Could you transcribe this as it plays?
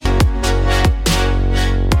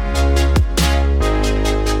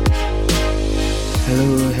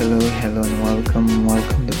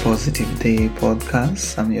Positive Day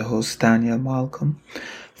podcast. I'm your host, Daniel Malcolm.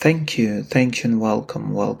 Thank you, and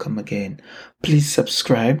welcome again. Please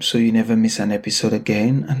subscribe so you never miss an episode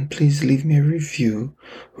again, and please leave me a review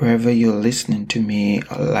wherever you're listening to me,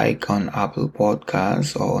 like on Apple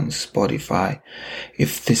Podcasts or on Spotify.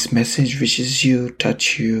 If this message reaches you,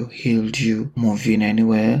 touch you, healed you, move in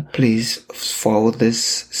anywhere, please forward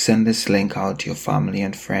this, send this link out to your family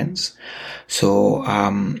and friends. So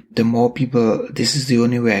the more people, this is the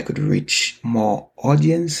only way I could reach more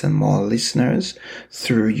audience and more listeners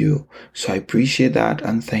through you. So I appreciate that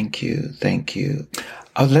and thank you.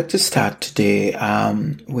 I would like to start today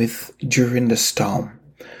with During the Storm.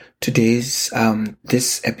 Today's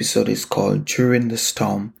this episode is called During the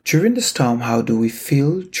Storm. During the storm, how do we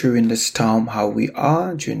feel? During the storm, how we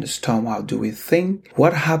are? During the storm, how do we think?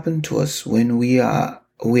 What happened to us when we are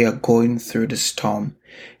going through the storm,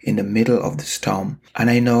 in the middle of the storm? And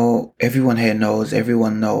I know everyone knows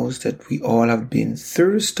that we all have been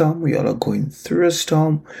through a storm. We all are going through a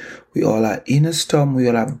storm. We all are in a storm. We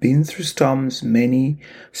all have been through storms, many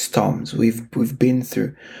storms we've been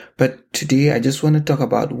through. But today I just want to talk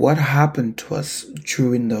about what happened to us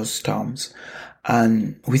during those storms.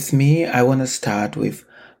 And with me, I want to start with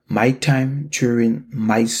my time during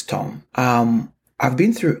my storm. I've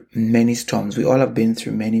been through many storms. We all have been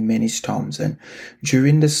through many storms. And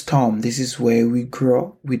during the storm, this is where we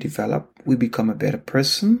grow, we develop, we become a better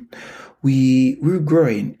person. We're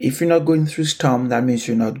growing. If you're not going through storm, that means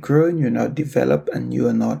you're not growing, you're not developed, and you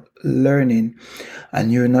are not learning,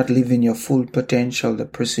 and you're not living your full potential, the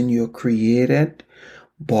person you're created,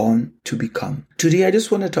 born to become. Today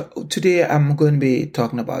I'm going to be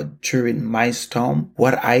talking about during my storm,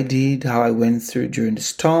 what I did, how I went through during the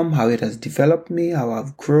storm, how it has developed me, how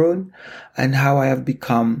I've grown, and how I have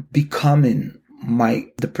becoming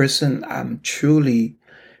the person I'm truly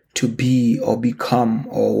to be or become,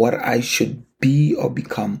 or what I should be or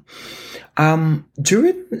become.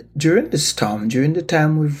 During the storm, during the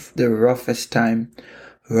time with the roughest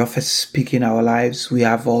peak in our lives, we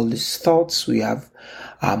have all these thoughts. We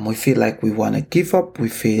feel like we want to give up. We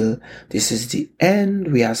feel this is the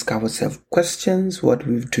end. We ask ourselves questions, what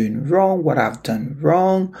we've done wrong, what I've done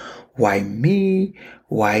wrong, why me,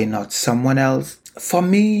 why not someone else. For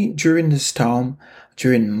me, during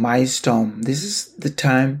my storm, this is the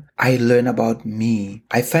time I learn about me.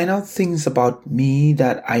 I find out things about me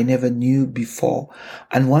that I never knew before.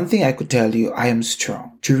 And one thing I could tell you, I am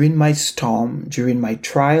strong. During my storm, during my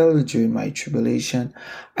trial, during my tribulation,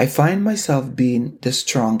 I find myself being the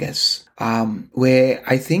strongest. Where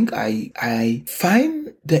I think I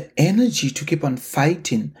find the energy to keep on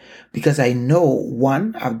fighting, because I know,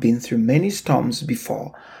 one, I've been through many storms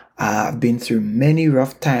before. I've been through many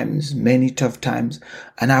rough times, many tough times,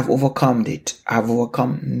 and I've overcome it. I've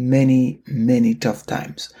overcome many tough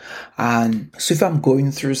times. And so if I'm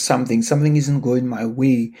going through something isn't going my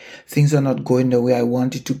way, things are not going the way I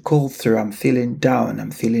wanted to go through, I'm feeling down,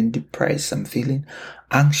 I'm feeling depressed, I'm feeling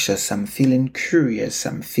anxious, I'm feeling curious,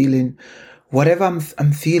 I'm feeling whatever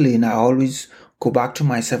I'm feeling, I always go back to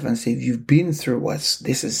myself and say, you've been through what?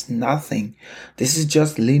 This is nothing. This is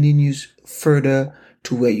just leading you further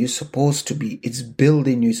to where you're supposed to be. It's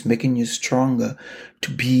building you, it's making you stronger to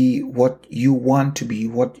be what you want to be,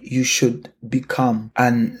 what you should become,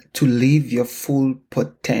 and to live your full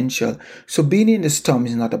potential. So being in the storm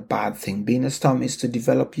is not a bad thing. Being in the storm is to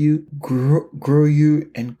develop you, grow you,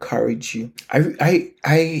 encourage you. I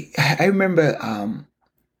remember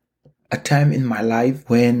a time in my life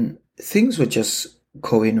when things were just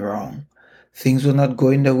going wrong. Things were not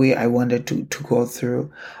going the way I wanted to go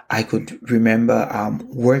through. I could remember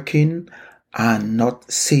working and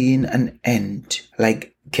not seeing an end,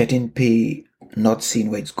 like getting paid, not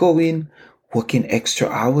seeing where it's going, working extra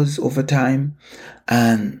hours overtime,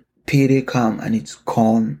 and payday come and it's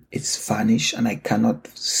gone, it's vanished, and I cannot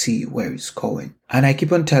see where it's going. And I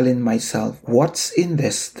keep on telling myself, what's in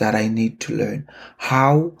this that I need to learn?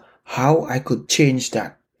 How I could change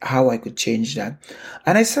that.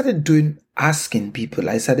 And I started asking people.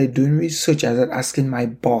 I started doing research. I started asking my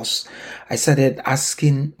boss. I started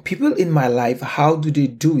asking people in my life, how do they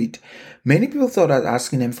do it? Many people thought I was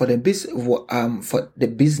asking them for the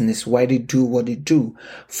business, why they do what they do.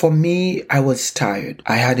 For me, I was tired.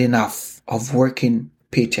 I had enough of working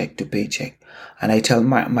paycheck to paycheck. And I tell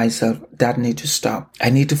myself that need to stop. I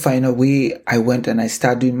need to find a way. I went and I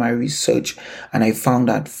started doing my research, and I found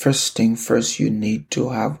that first thing first, you need to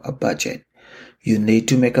have a budget. You need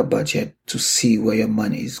to make a budget to see where your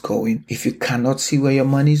money is going. If you cannot see where your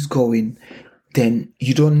money is going, then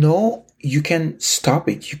you don't know, you can stop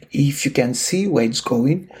it. If you can see where it's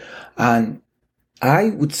going. And I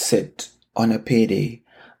would sit on a payday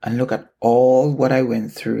and look at all what I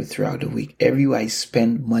went throughout the week, everywhere I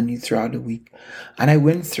spent money throughout the week. And I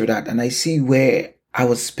went through that and I see where I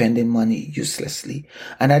was spending money uselessly.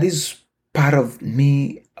 And that is part of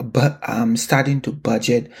me, but starting to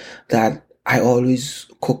budget, that I always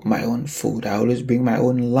cook my own food. I always bring my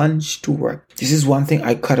own lunch to work. This is one thing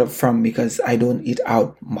I cut up from because I don't eat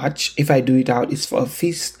out much. If I do eat out, it's for a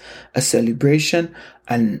feast, a celebration,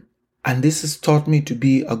 and this has taught me to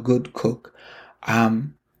be a good cook.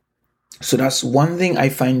 So that's one thing I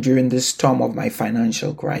find during this storm of my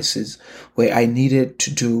financial crisis, where I needed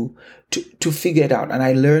to do to figure it out. And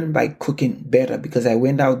I learned by cooking better because I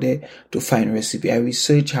went out there to find recipe. I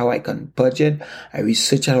researched how I can budget. I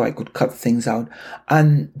researched how I could cut things out.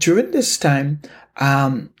 And during this time,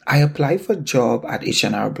 I applied for a job at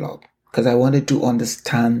H&R Block because I wanted to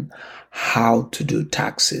understand how to do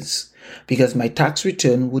taxes, because my tax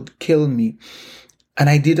return would kill me. And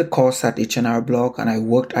I did a course at H&R Block, and I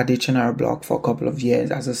worked at H&R Block for a couple of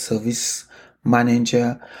years as a service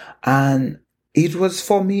manager. And it was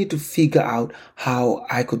for me to figure out how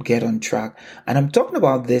I could get on track. And I'm talking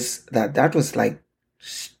about this, that was like,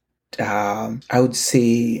 I would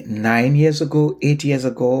say 9 years ago, 8 years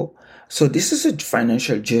ago. So this is a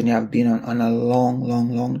financial journey I've been on a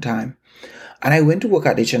long time. And I went to work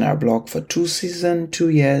at H&R Block for 2 seasons, 2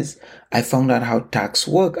 years. I found out how tax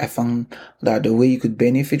work. I found that the way you could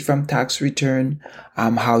benefit from tax return,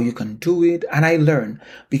 how you can do it. And I learned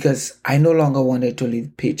because I no longer wanted to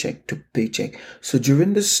live paycheck to paycheck. So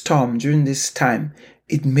during the storm, during this time,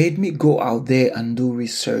 it made me go out there and do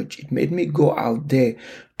research. It made me go out there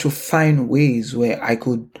to find ways where I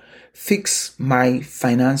could fix my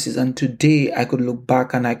finances. And today I could look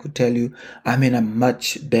back and I could tell you I'm in a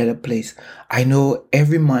much better place. I know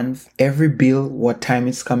every month, every bill, what time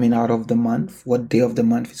it's coming out of the month, what day of the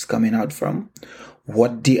month it's coming out from,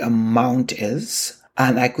 what the amount is.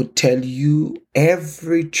 And I could tell you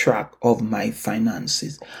every track of my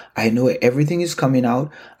finances. I know everything is coming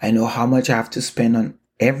out. I know how much I have to spend on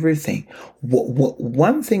everything.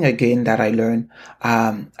 One thing again that I learned,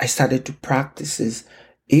 I started to practice is,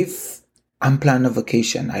 if I'm planning a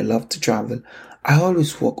vacation, I love to travel, I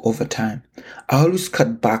always work overtime. I always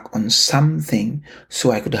cut back on something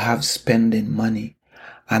so I could have spending money.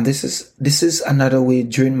 And this is another way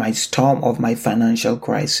during my storm of my financial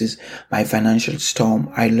crisis, my financial storm,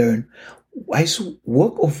 I learned I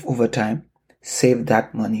work overtime, save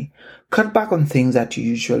that money, cut back on things that you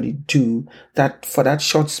usually do that for that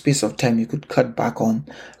short space of time you could cut back on,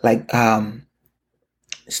 like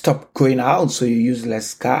stop going out so you use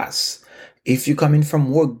less gas. If you come in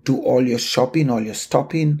from work, do all your shopping, all your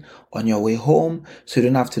stopping on your way home, so you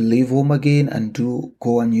don't have to leave home again and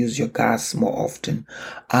go and use your gas more often.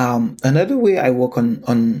 Another way I work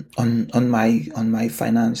on my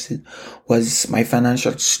finances was my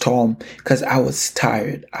financial storm, because I was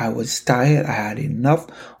tired. I had enough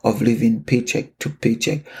of living paycheck to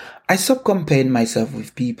paycheck. I stopped comparing myself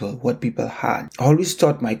with people, what people had. I always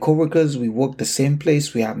thought my coworkers, we work the same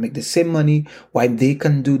place, we make the same money, why they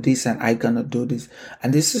can do this and I cannot do this.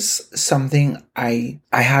 And this is something I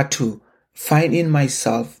had to find in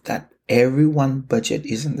myself, that everyone's budget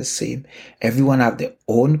isn't the same. Everyone have their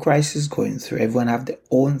own crisis going through. Everyone have their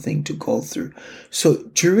own thing to go through.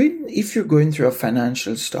 So if you're going through a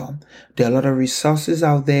financial storm, there are a lot of resources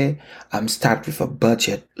out there. Start with a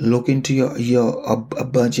budget. Look into your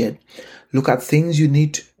budget. Look at things you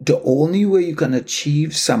need. The only way you can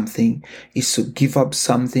achieve something is to give up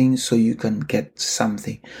something so you can get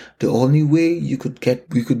something. The only way you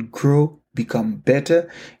could grow, become better,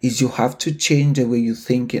 is you have to change the way you're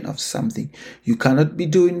thinking of something. You cannot be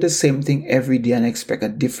doing the same thing every day and expect a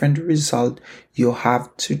different result. You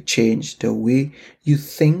have to change the way you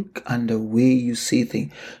think and the way you see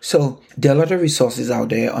things. So there are a lot of resources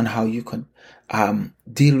out there on how you can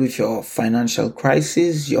deal with your financial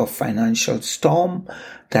crisis, your financial storm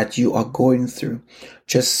that you are going through.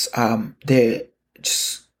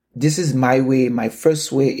 This is my way. My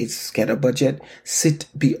first way is get a budget.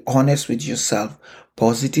 Be honest with yourself.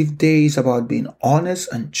 Positive Day is about being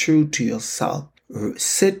honest and true to yourself.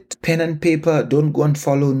 Sit, pen and paper. Don't go and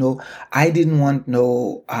follow. I didn't want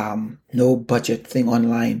no budget thing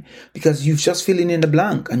online, because you're just filling in the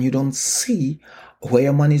blank and you don't see where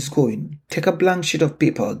your money is going. Take a blank sheet of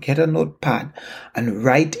paper, get a notepad, and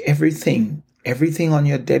write everything on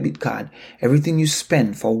your debit card, everything you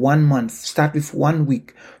spend for 1 month. Start with 1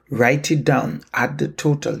 week. Write it down, add the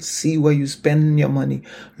total, see where you spend your money,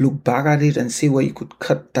 look back at it and see where you could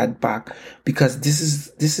cut that back, because this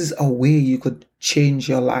is a way you could change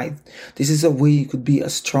your life. This is a way you could be a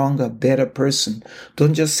stronger, better person.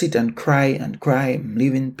 Don't just sit and cry,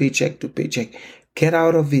 living paycheck to paycheck. Get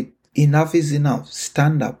out of it. Enough is enough.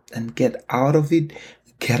 Stand up and get out of it.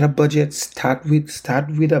 Get a budget. Start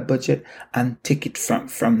with a budget and take it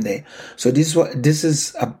from there. So this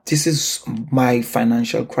is my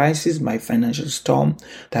financial crisis, my financial storm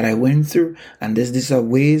that I went through, and these are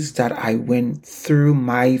ways that I went through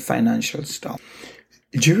my financial storm.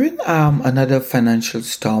 During another financial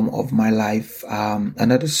storm of my life,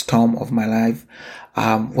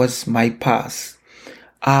 was my past.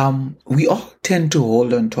 We all tend to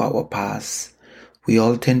hold on to our past. We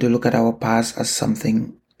all tend to look at our past as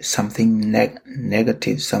something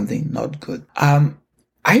negative, something not good.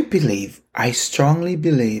 I strongly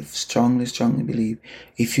believe,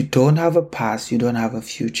 if you don't have a past, you don't have a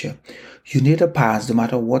future. You need a past, no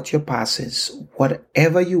matter what your past is.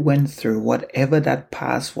 Whatever you went through, whatever that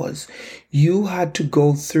past was, you had to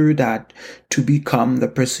go through that to become the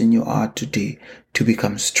person you are today, to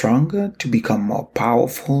become stronger, to become more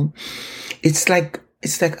powerful. It's like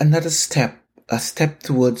another step. A step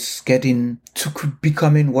towards becoming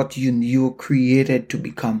what you were created to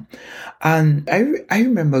become. And I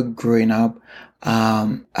remember growing up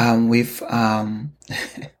with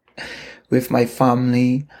with my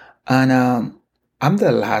family, and I'm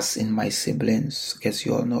the last in my siblings. I guess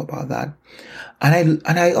you all know about that. And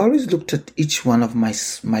I always looked at each one of my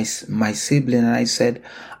sibling, and I said,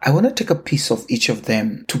 I want to take a piece of each of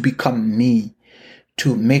them to become me,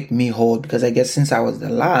 to make me whole, because I guess since I was the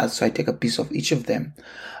last, so I take a piece of each of them.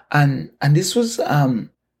 And this was, I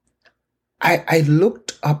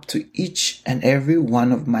looked up to each and every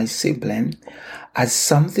one of my siblings as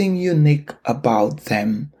something unique about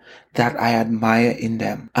them that I admire in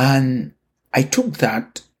them. And I took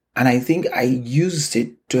that, and I think I used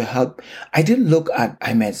it to help. I didn't look at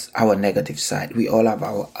our negative side. We all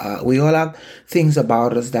have things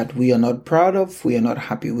about us that we are not proud of, we are not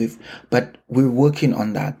happy with, but we're working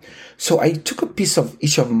on that. So I took a piece of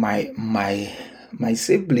each of my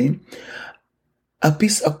sibling, a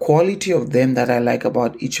quality of them that I like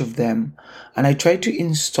about each of them, and I tried to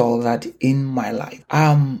install that in my life.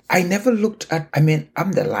 I never looked at,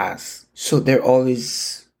 I'm the last, so they're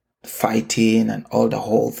always fighting and all the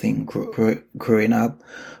whole thing growing up.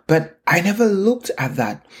 But I never looked at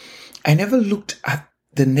that. I never looked at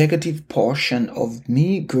the negative portion of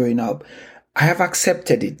me growing up. I have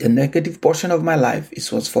accepted it. The negative portion of my life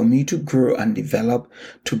was for me to grow and develop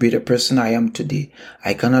to be the person I am today.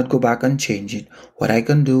 I cannot go back and change it. What I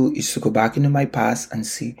can do is to go back into my past and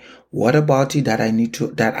see what about it that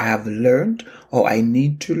I have learned, or I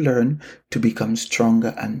need to learn to become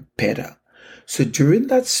stronger and better. So during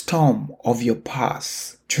that storm of your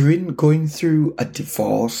past, during going through a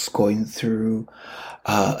divorce, going through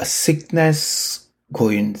a sickness,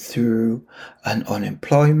 going through an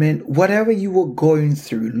unemployment, whatever you were going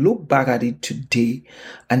through, look back at it today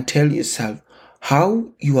and tell yourself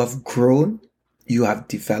how you have grown, you have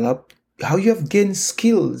developed, how you have gained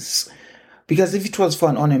skills. Because if it was for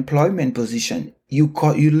an unemployment position, you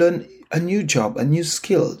learn a new job, a new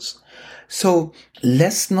skills. So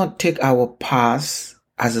let's not take our past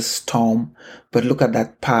as a storm, but look at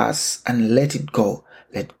that past and let it go.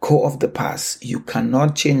 Let go of the past. You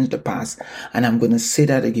cannot change the past. And I'm going to say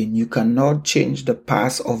that again. You cannot change the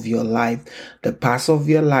past of your life. The past of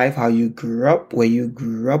your life, how you grew up, where you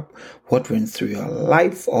grew up, what went through your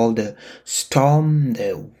life, all the storm,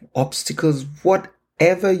 the obstacles,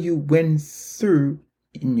 whatever you went through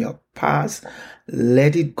in your past,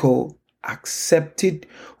 let it go. Accept it.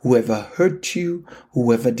 Whoever hurt you,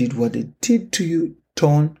 whoever did what they did to you,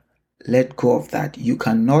 don't let go of that. You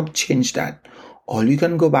cannot change that. All you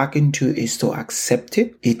can go back into is to accept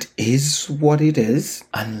it. It is what it is,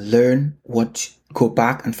 and go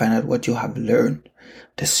back and find out what you have learned.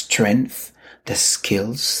 The strength, the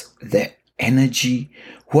skills, the energy,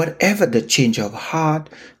 whatever, the change of heart,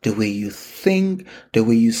 the way you think, the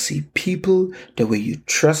way you see people, the way you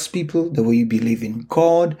trust people, the way you believe in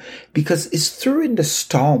God, because it's through in the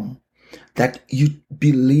storm that you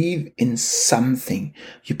believe in something.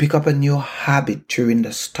 You pick up a new habit during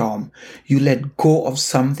the storm. You let go of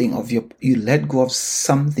something and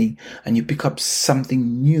you pick up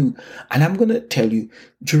something new. And I'm going to tell you,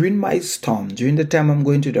 during my storm, during the time I'm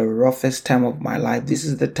going to the roughest time of my life, this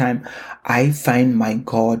is the time I find my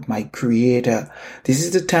God, my Creator. This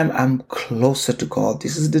is the time I'm closer to God.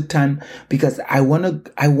 This is the time because I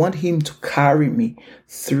want Him to carry me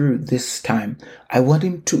through this time. I want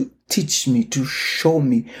Him to teach me, to show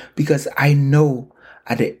me, because I know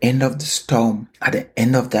at the end of the storm, at the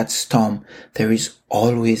end of that storm, there is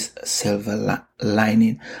always a silver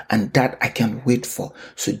lining, and that I can wait for.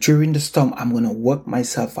 So during the storm, I'm going to work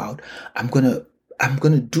myself out. I'm going to I'm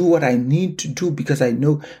going to do what I need to do because I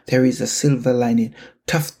know there is a silver lining.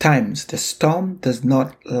 Tough times, the storm does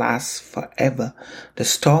not last forever. The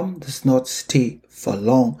storm does not stay for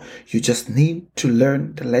long. You just need to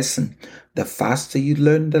learn the lesson. The faster you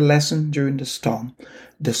learn the lesson during the storm,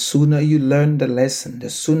 the sooner you learn the lesson, the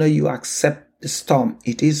sooner you accept the storm.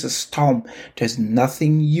 It is a storm. There's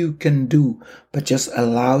nothing you can do but just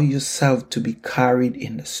allow yourself to be carried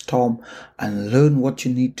in the storm and learn what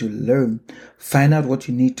you need to learn. Find out what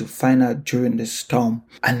you need to find out during the storm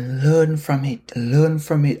and learn from it. Learn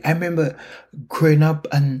from it. I remember growing up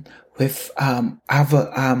and with a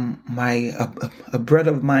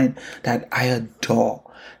brother of mine that I adore.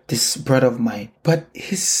 This brother of mine, but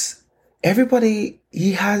he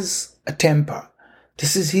has a temper.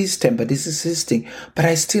 This is his temper. This is his thing. But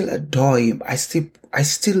I still adore him. I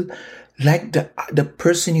still like the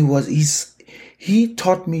person he was. He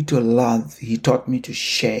taught me to love. He taught me to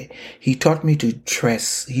share. He taught me to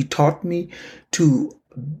dress. He taught me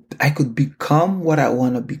I could become what I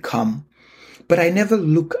want to become. But I never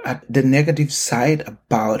look at the negative side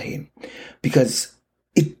about him because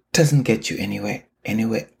it doesn't get you anywhere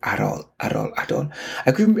at all.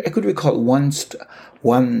 I could recall one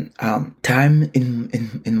time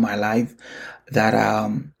in my life that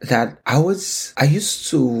I used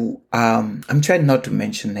to I'm trying not to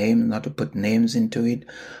mention names, not to put names into it,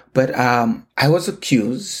 but I was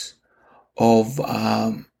accused of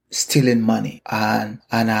stealing money, and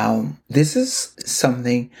this is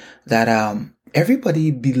something that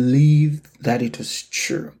everybody believed that it was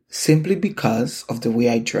true simply because of the way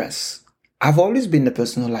I dress. I've always been the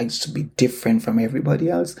person who likes to be different from everybody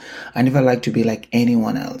else. I never like to be like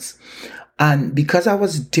anyone else. And because I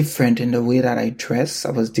was different in the way that I dress,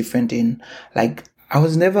 I was different I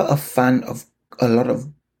was never a fan of a lot of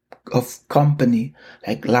company,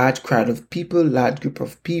 like large crowd of people, large group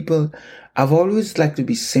of people. I've always liked to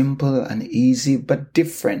be simple and easy, but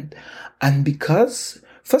different. And because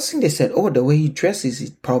first thing they said, oh, the way he dresses, he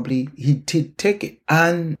did take it.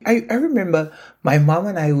 And I remember my mom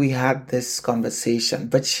and we had this conversation,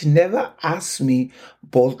 but she never asked me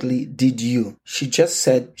boldly, did you? She just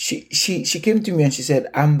said, she came to me and she said,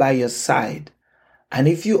 I'm by your side. And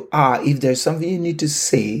if there's something you need to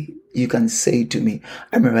say, you can say to me.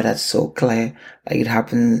 I remember that so clear, like it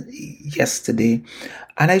happened yesterday.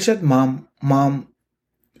 And I said, Mom,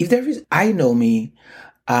 I know me.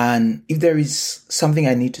 And if there is something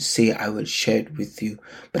I need to say, I will share it with you.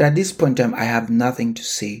 But at this point in time, I have nothing to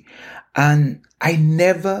say. And I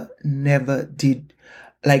never did,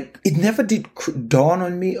 it never did dawn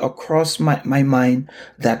on me or cross my mind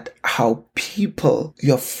that how people,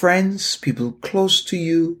 your friends, people close to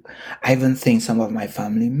you, I even think some of my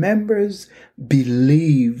family members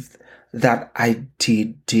believed that I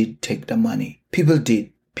did take the money. People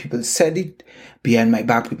did. People said it behind my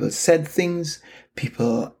back. People said things.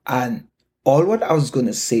 And all what I was going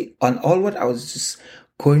to say, and all what I was just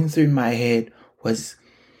going through in my head was,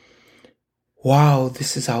 wow,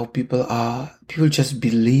 this is how people are. People just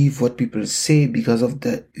believe what people say because of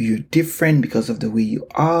you're different, because of the way you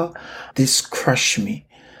are. This crushed me.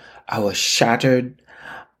 I was shattered.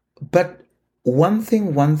 But one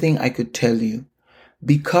thing I could tell you,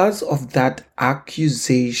 because of that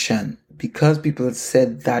accusation, because people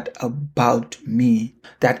said that about me,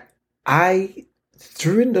 that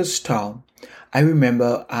during the storm, I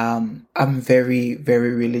remember, I'm very,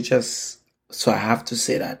 very religious. So I have to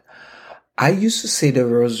say that I used to say the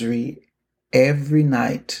rosary every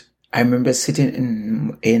night. I remember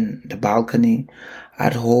sitting in the balcony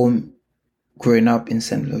at home growing up in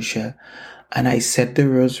St. Lucia, and I said the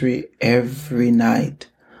rosary every night,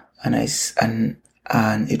 and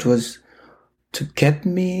it was to get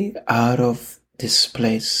me out of this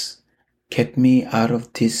place, get me out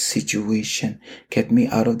of this situation, get me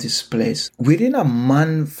out of this place. Within a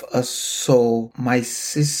month or so, my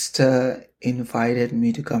sister invited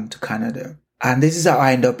me to come to Canada. And this is how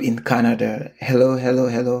I end up in Canada.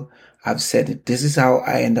 Hello. I've said it. This is how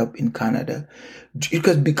I end up in Canada.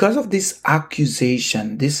 Because of this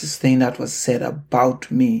accusation, this is thing that was said about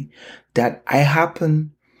me, that I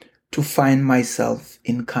happen to find myself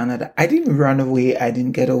in Canada. I didn't run away. I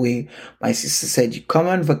didn't get away. My sister said, you come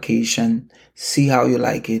on vacation, see how you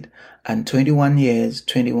like it. And 21 years,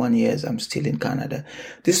 I'm still in Canada.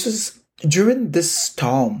 This was during this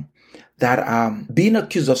storm that being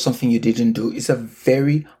accused of something you didn't do is a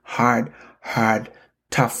very hard,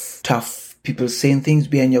 tough. People saying things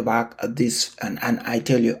behind your back at this, and I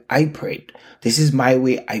tell you, I prayed. This is my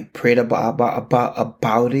way. I prayed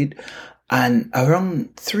about it. And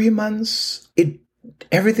around 3 months,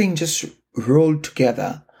 everything just rolled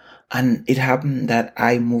together. And it happened that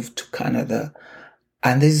I moved to Canada.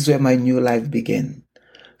 And this is where my new life began.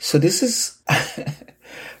 So this is,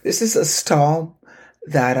 this is a storm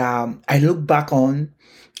that I look back on,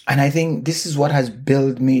 and I think this is what has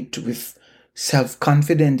built me with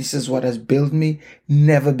self-confidence. This is what has built me.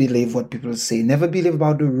 Never believe what people say. Never believe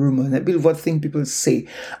about the rumor. Never believe what things people say.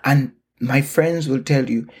 And my friends will tell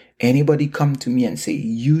you, anybody come to me and say,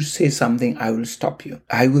 you say something, I will stop you.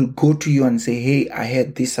 I will go to you and say, hey, I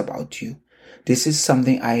heard this about you. This is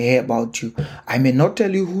something I hear about you. I may not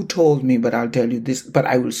tell you who told me, but I'll tell you this. But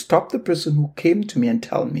I will stop the person who came to me and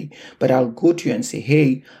tell me. But I'll go to you and say,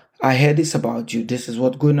 hey, I heard this about you. This is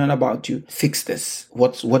what's going on about you. Fix this.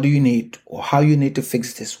 What do you need? Or how you need to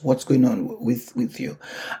fix this? What's going on with you?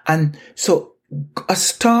 And so a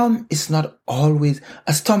storm is never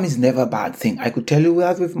a bad thing. I could tell you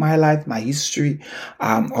with my life, my history,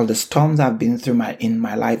 all the storms I've been through in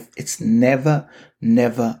my life. It's never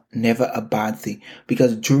a bad thing,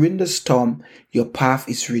 because during the storm, your path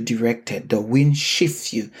is redirected. The wind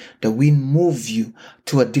shifts you. The wind moves you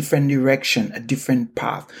to a different direction, a different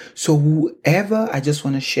path. So whoever, I just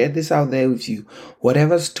want to share this out there with you,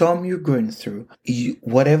 whatever storm you're going through,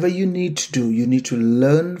 whatever you need to do, you need to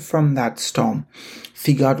learn from that storm.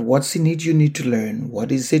 Figure out what's in it you need to learn.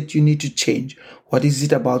 What is it you need to change? What is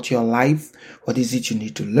it about your life? What is it you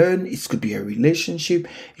need to learn? It could be a relationship.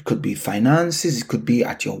 It could be finances. It could be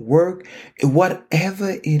at your work. Whatever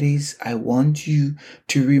it is, I want you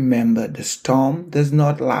to remember the storm does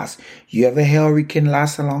not last. You ever hear a hurricane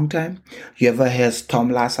last a long time? You ever hear a storm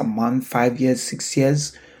last a month, 5 years, 6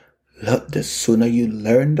 years? The sooner you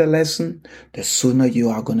learn the lesson, the sooner you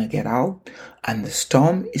are going to get out. And the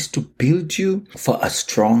storm is to build you for a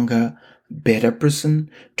stronger, better person,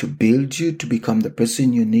 to build you to become the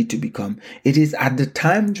person you need to become. It is at the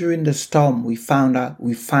time during the storm we find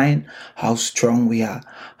how strong we are,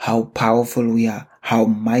 how powerful we are, how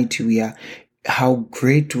mighty we are, how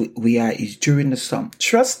great we are is during the storm.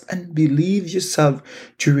 Trust and believe yourself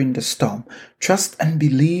during the storm. Trust and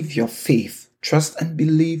believe your faith. Trust and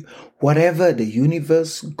believe whatever the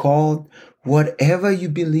universe, God, whatever you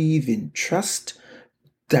believe in. Trust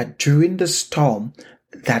that during the storm,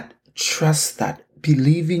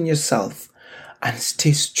 believe in yourself and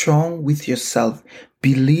stay strong with yourself.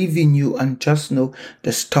 Believe in you and just know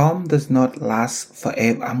the storm does not last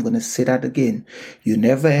forever. I'm going to say that again.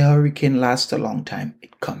 A hurricane lasts a long time.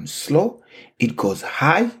 It comes slow, it goes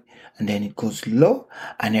high, and then it goes low,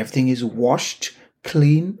 and everything is washed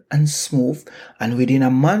clean and smooth, and within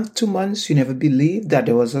a month, 2 months, you never believed that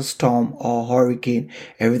there was a storm or hurricane.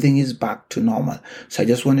 Everything is back to normal. So I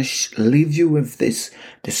just want to leave you with this.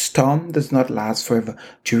 The storm does not last forever.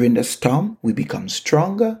 During the storm, we become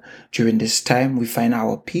stronger. During this time, we find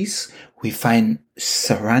our peace. We find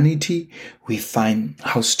serenity. We find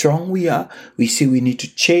how strong we are. We see we need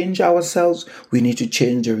to change ourselves. We need to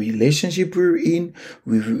change the relationship we're in.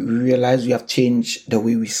 We realize we have changed the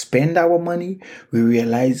way we spend our money. We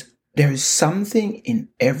realize there is something in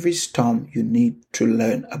every storm you need to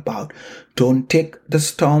learn about. Don't take the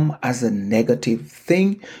storm as a negative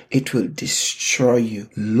thing. It will destroy you.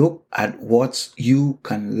 Look at what you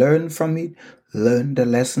can learn from it. Learn the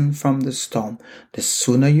lesson from the storm. The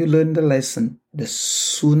sooner you learn the lesson, the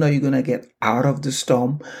sooner you're going to get out of the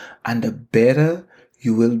storm, and the better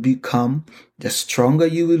you will become, the stronger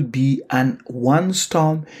you will be. And one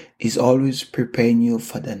storm is always preparing you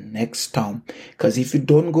for the next storm. Because if you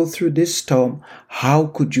don't go through this storm, how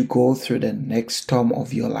could you go through the next storm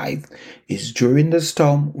of your life? It's during the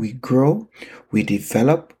storm we grow, we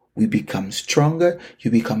develop, we become stronger.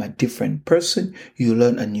 You become a different person. You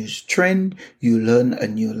learn a new strength. You learn a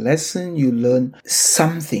new lesson. You learn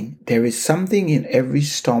something. There is something in every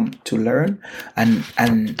storm to learn.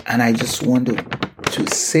 And I just want to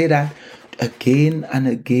say that again and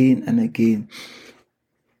again and again.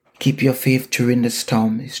 Keep your faith during the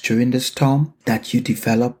storm. It's during the storm that you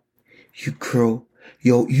develop, you grow.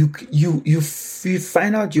 You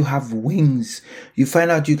find out you have wings. You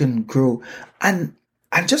find out you can grow. And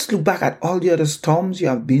just look back at all the other storms you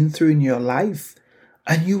have been through in your life,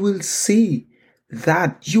 and you will see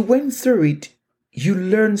that you went through it, you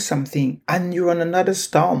learned something, and you're on another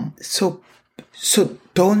storm. So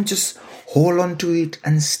don't just hold on to it,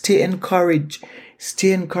 and stay encouraged.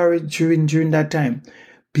 Stay encouraged during that time.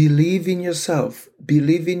 Believe in yourself.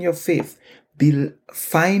 Believe in your faith.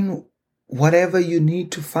 Find whatever you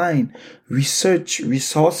need to find. Research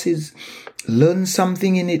resources. Learn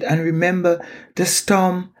something in it, and remember the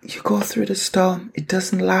storm. You go through the storm. It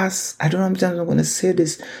doesn't last. I don't know how many times I'm going to say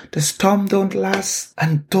this. The storm don't last,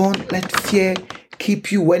 and don't let fear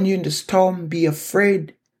keep you when you're in the storm. Be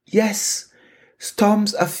afraid. Yes,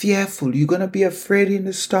 Storms are fearful. You're going to be afraid in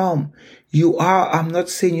the storm. You are. I'm not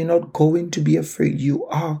saying you're not going to be afraid. You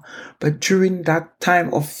are. But during that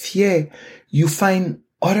time of fear, you find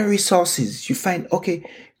other resources. You find, okay,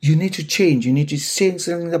 you need to change. You need to change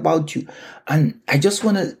something about you. And I just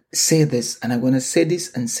want to say this, and I'm going to say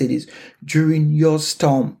this and say this. During your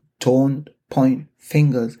storm, don't point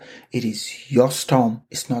fingers. It is your storm.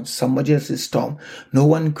 It's not somebody else's storm. No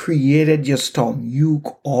one created your storm. You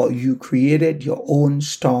created your own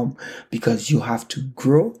storm, because you have to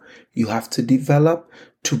grow. You have to develop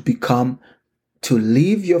to become, to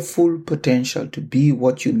live your full potential, to be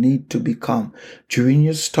what you need to become. During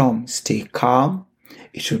your storm, stay calm.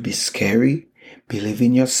 It should be scary. Believe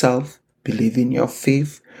in yourself. Believe in your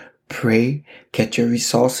faith. Pray, get your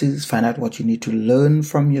resources, find out what you need to learn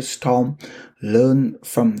from your storm, learn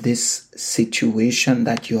from this situation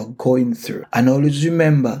that you're going through. And always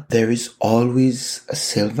remember, there is always a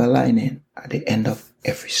silver lining at the end of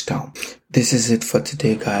every storm. This is it for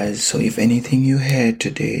today, guys. So if anything you heard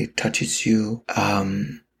today touches you,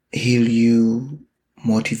 heal you,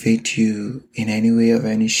 motivate you in any way, of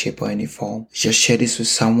any shape or any form, just share this with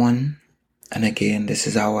someone. And again, this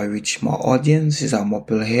is how I reach more audience. This is how more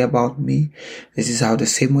people hear about me. This is how, the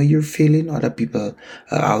same way you're feeling, other people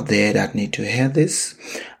are out there that need to hear this.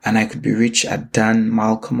 And I could be reached at Dan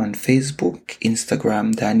Malcolm on Facebook,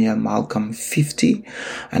 Instagram, Daniel Malcolm 50.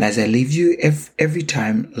 And as I leave you every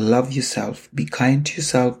time, love yourself, be kind to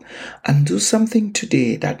yourself, and do something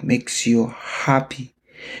today that makes you happy.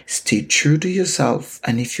 Stay true to yourself.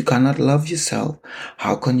 And if you cannot love yourself,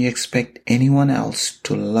 how can you expect anyone else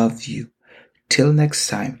to love you? Till next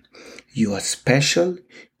time, you are special,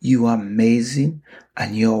 you are amazing,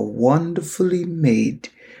 and you are wonderfully made,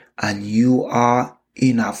 and you are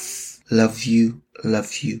enough. Love you,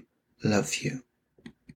 love you, love you.